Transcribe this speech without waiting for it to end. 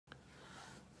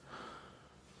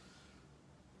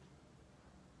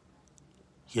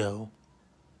Yo,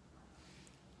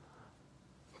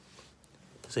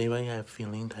 does anybody have a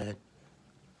feeling that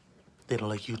they don't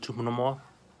like YouTube no more?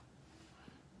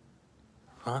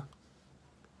 Huh?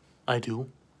 I do.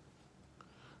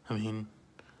 I mean,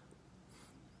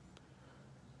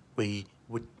 with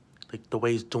like the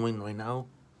way it's doing right now,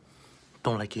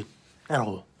 don't like it at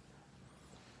all.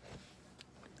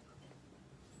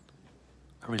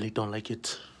 I really don't like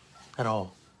it at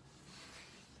all.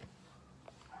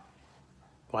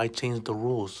 Why change the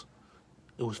rules?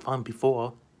 It was fun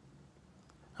before.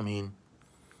 I mean,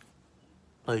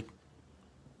 like,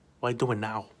 why do it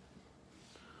now?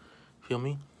 Feel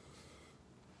me?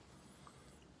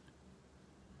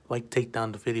 Why take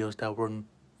down the videos that were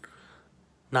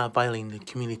not violating the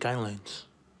community guidelines?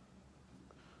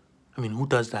 I mean, who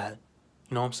does that?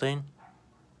 You know what I'm saying?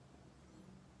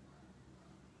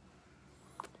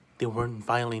 They weren't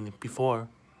violating it before.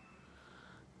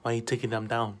 Why are you taking them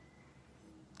down?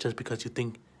 Just because you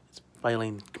think it's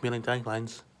violating community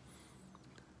guidelines?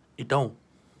 It don't.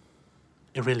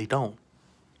 It really don't.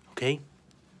 Okay?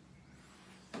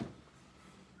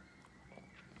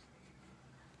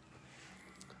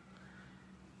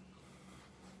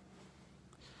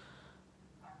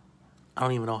 I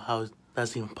don't even know how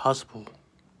that's even possible.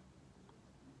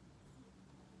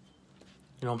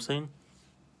 You know what I'm saying?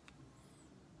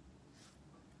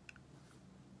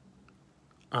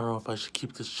 I don't know if I should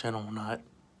keep this channel or not.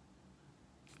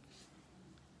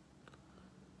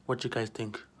 What you guys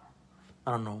think?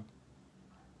 I don't know.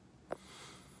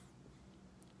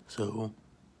 So,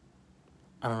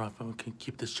 I don't know if I can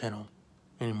keep this channel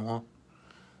anymore.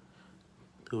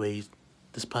 The way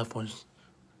this platform's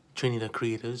training the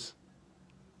creators.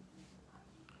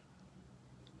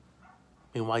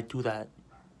 I mean, why do that?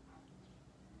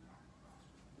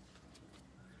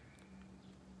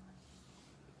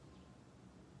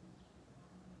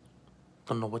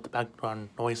 Don't know what the background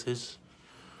noise is.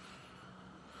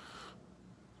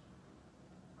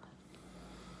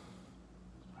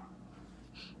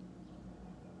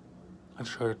 I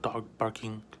just heard a dog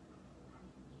barking.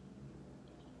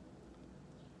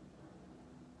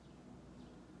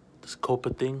 This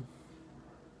Copa thing,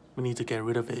 we need to get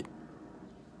rid of it.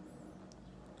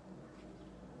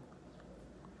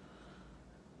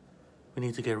 We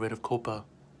need to get rid of Copa.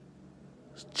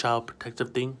 This child protective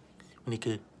thing, we need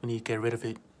to get rid of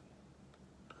it.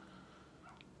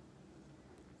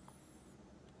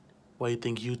 Why do you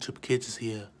think YouTube Kids is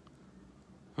here?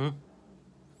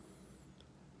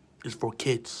 It's for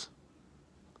kids.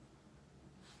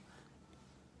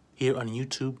 Here on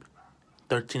YouTube,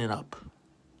 13 and up.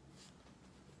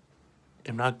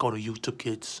 If not, go to YouTube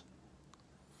Kids.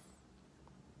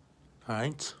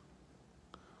 Alright?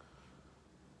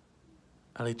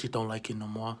 I let you don't like it no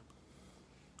more.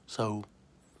 So,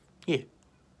 yeah.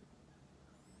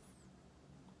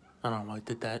 I don't know why I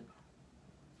did that.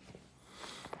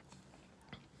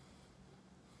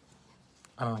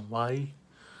 I don't know why.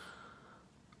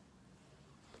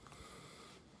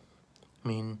 I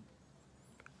mean,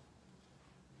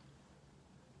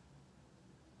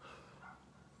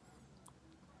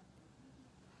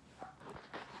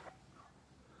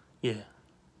 yeah.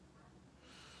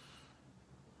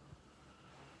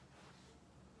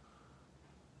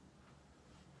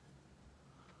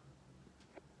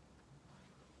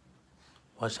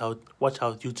 Watch how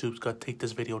YouTube's gonna take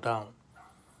this video down.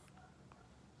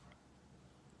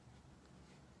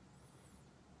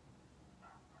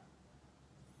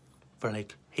 For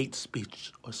like hate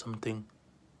speech or something.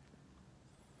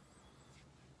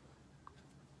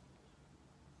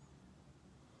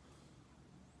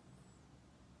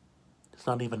 It's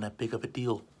not even that big of a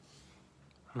deal.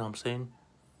 You know what I'm saying?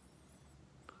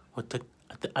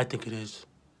 I think it is.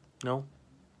 You know?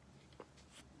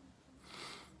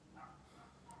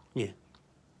 Yeah.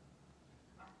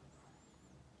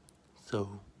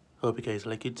 So, hope you guys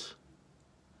like it.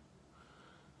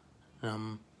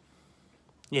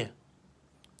 Yeah.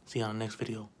 See you on the next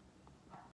video.